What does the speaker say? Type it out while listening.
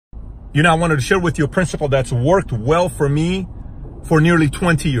You know, I wanted to share with you a principle that's worked well for me for nearly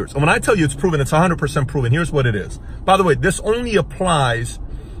 20 years. And when I tell you it's proven, it's 100% proven. Here's what it is. By the way, this only applies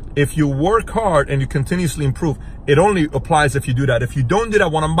if you work hard and you continuously improve. It only applies if you do that. If you don't do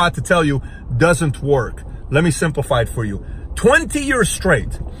that, what I'm about to tell you doesn't work. Let me simplify it for you. 20 years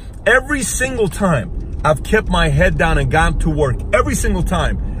straight, every single time I've kept my head down and gone to work, every single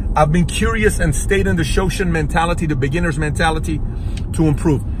time I've been curious and stayed in the Shoshin mentality, the beginner's mentality, to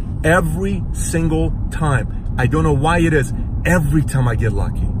improve. Every single time. I don't know why it is. Every time I get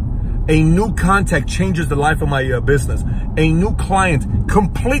lucky. A new contact changes the life of my business. A new client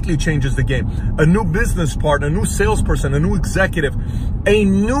completely changes the game. A new business partner, a new salesperson, a new executive, a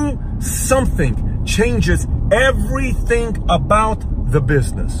new something changes everything about the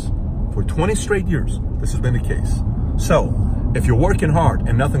business. For 20 straight years, this has been the case. So, if you're working hard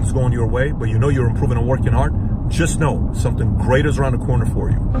and nothing's going your way, but you know you're improving and working hard, just know something great is around the corner for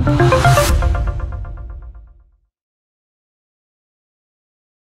you.